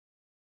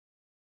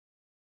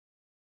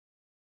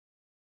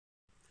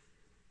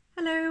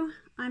Hello,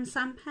 I'm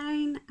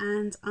Payne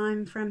and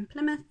I'm from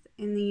Plymouth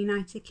in the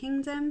United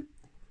Kingdom,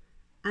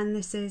 and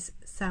this is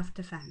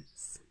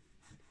Self-Defence.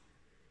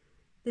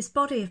 This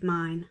body of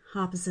mine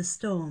harbours a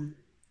storm.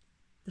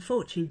 The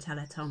fortune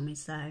teller told me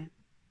so.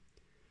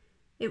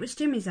 It was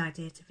Jimmy's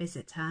idea to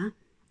visit her.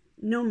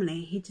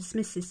 Normally he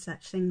dismisses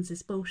such things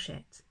as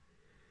bullshit,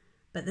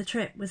 but the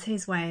trip was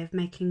his way of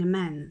making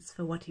amends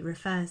for what he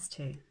refers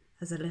to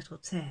as a little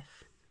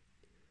tiff.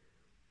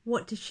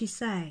 "What did she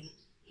say?"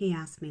 he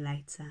asked me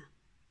later.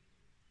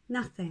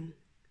 "Nothing,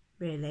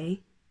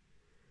 really."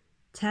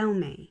 "Tell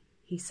me,"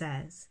 he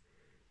says,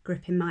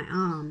 gripping my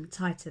arm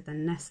tighter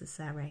than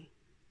necessary.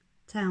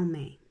 "Tell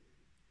me."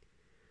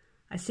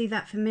 I see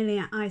that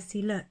familiar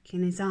icy look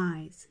in his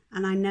eyes,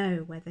 and I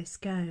know where this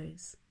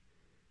goes.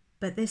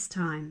 But this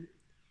time,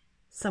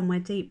 somewhere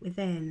deep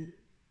within,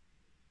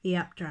 the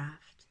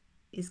updraft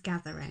is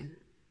gathering.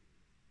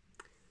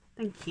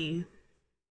 Thank you.